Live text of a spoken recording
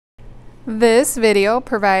This video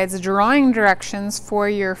provides drawing directions for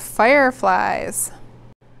your fireflies.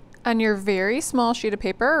 On your very small sheet of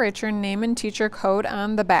paper, write your name and teacher code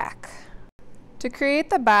on the back. To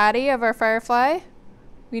create the body of our firefly,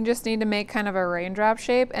 we just need to make kind of a raindrop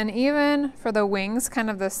shape, and even for the wings, kind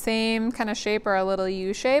of the same kind of shape or a little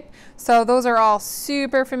U shape. So those are all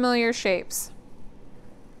super familiar shapes.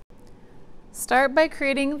 Start by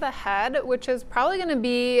creating the head, which is probably going to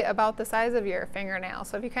be about the size of your fingernail.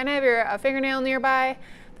 So if you kind of have a fingernail nearby,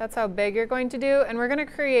 that's how big you're going to do. And we're going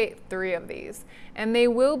to create 3 of these. And they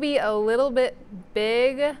will be a little bit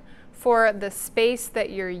big for the space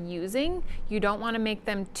that you're using. You don't want to make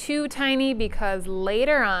them too tiny because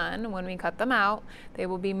later on, when we cut them out, they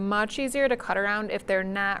will be much easier to cut around if they're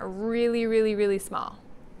not really small.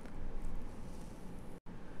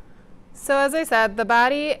 So as I said, the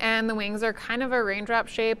body and the wings are kind of a raindrop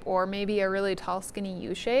shape or maybe a really tall skinny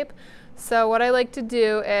U shape. So what I like to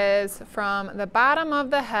do is from the bottom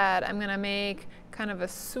of the head, I'm going to make kind of a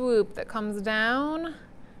swoop that comes down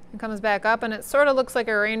and comes back up, and it sort of looks like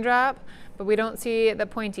a raindrop, but we don't see the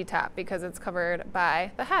pointy top because it's covered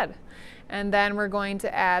by the head. And then we're going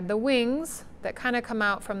to add the wings that kind of come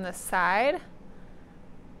out from the side.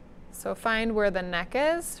 So find where the neck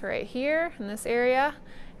is, right here in this area.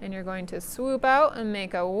 And you're going to swoop out and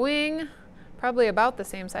make a wing, probably about the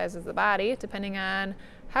same size as the body, depending on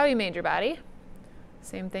how you made your body.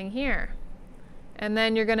 Same thing here. And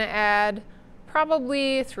then you're going to add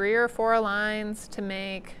probably 3 or 4 lines to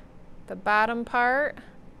make the bottom part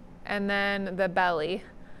and then the belly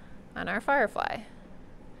on our firefly.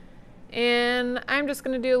 And I'm just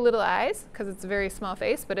going to do little eyes because it's a very small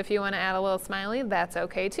face, but if you want to add a little smiley, that's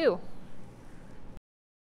okay too.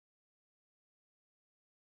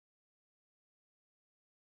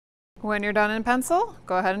 When you're done in pencil,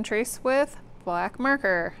 go ahead and trace with black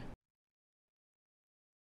marker.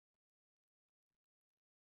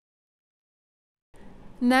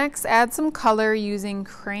 Next, add some color using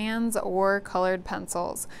crayons or colored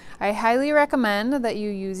pencils. I highly recommend that you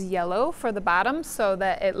use yellow for the bottom so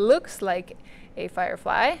that it looks like a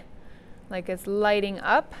firefly, like it's lighting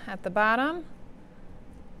up at the bottom.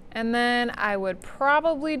 And then I would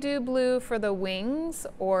probably do blue for the wings,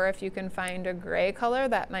 or if you can find a gray color,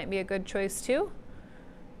 that might be a good choice too.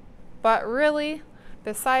 But really,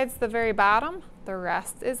 besides the very bottom, the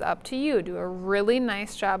rest is up to you. Do a really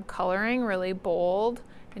nice job coloring, really bold,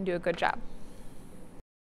 and do a good job.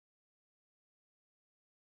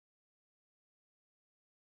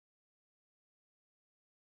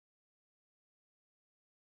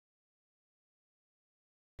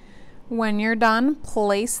 When you're done,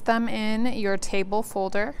 place them in your table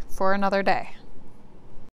folder for another day.